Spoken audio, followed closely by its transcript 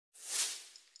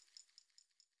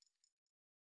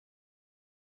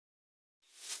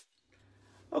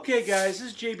Okay guys,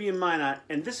 this is JB and Minot,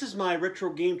 and this is my retro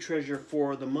game treasure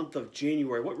for the month of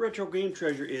January. What retro game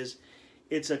treasure is,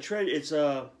 they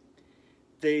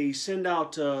send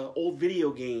out old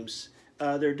video games.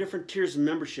 There are different tiers of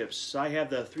memberships. I have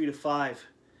the 3 to 5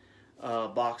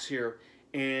 box here,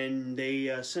 and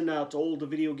they send out old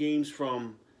video games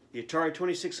from the Atari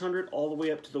 2600 all the way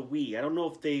up to the Wii. I don't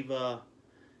know if they've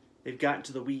gotten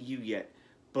to the Wii U yet,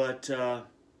 but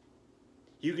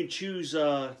you can choose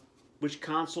which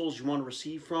consoles you want to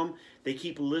receive from. They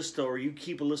keep a list, or you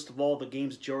keep a list of all the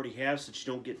games that you already have so that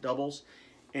you don't get doubles.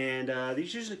 And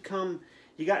these usually come,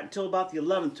 you got until about the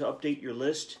 11th to update your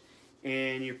list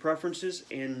and your preferences,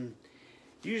 and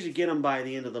you usually get them by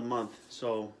the end of the month.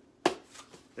 So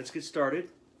let's get started.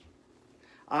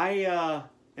 I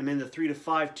am in the 3 to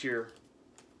 5 tier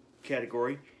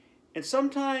category, and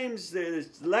sometimes the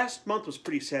last month was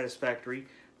pretty satisfactory.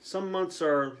 Some months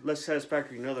are less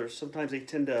satisfactory than others. Sometimes they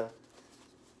tend to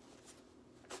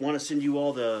want to send you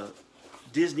all the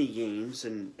Disney games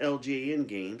and LJN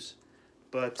games,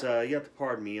 but you have to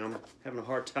pardon me. I'm having a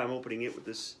hard time opening it with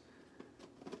this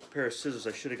pair of scissors.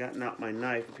 I should have gotten out my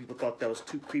knife, but people thought that was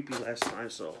too creepy last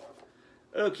time. So,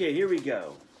 okay, here we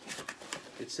go.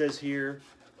 It says here,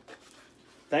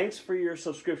 thanks for your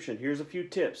subscription. Here's a few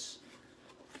tips.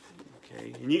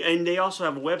 Okay, and they also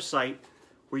have a website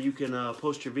where you can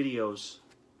post your videos.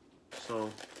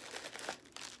 So,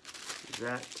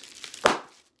 that.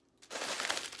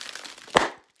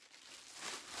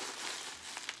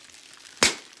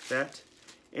 That.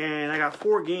 And I got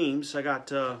 4 games. I got,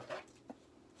 I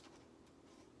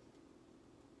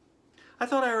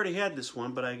thought I already had this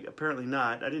one, but apparently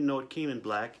not. I didn't know it came in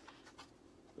black.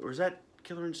 Or is that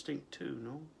Killer Instinct 2?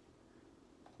 No.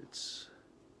 It's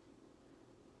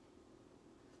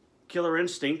Killer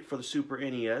Instinct for the Super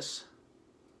NES.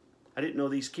 I didn't know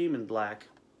these came in black.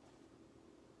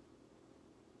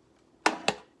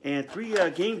 And 3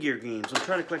 Game Gear games. I'm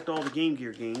trying to collect all the Game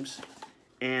Gear games,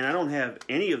 and I don't have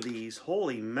any of these.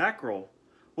 Holy mackerel.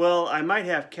 Well, I might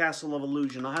have Castle of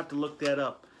Illusion. I'll have to look that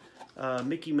up.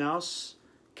 Mickey Mouse,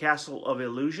 Castle of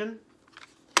Illusion.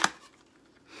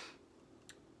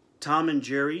 Tom and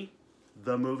Jerry,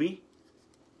 the movie.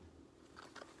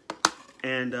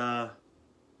 And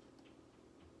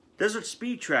Desert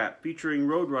Speed Trap, featuring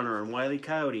Roadrunner and Wile E.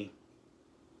 Coyote.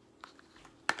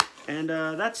 And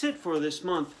that's it for this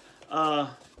month.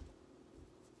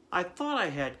 I thought I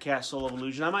had Castle of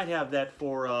Illusion. I might have that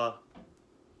for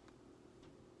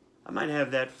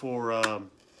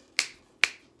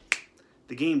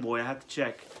the Game Boy. I have to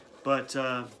check. But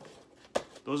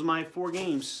those are my 4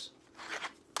 games.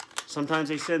 Sometimes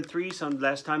they send 3.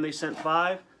 Last time they sent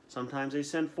 5. Sometimes they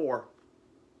send 4.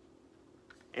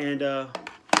 And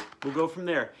we'll go from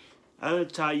there.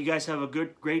 You guys have a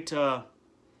great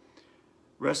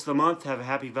rest of the month. Have a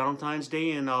happy Valentine's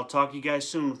Day, and I'll talk to you guys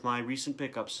soon with my recent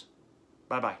pickups.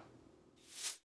 Bye-bye.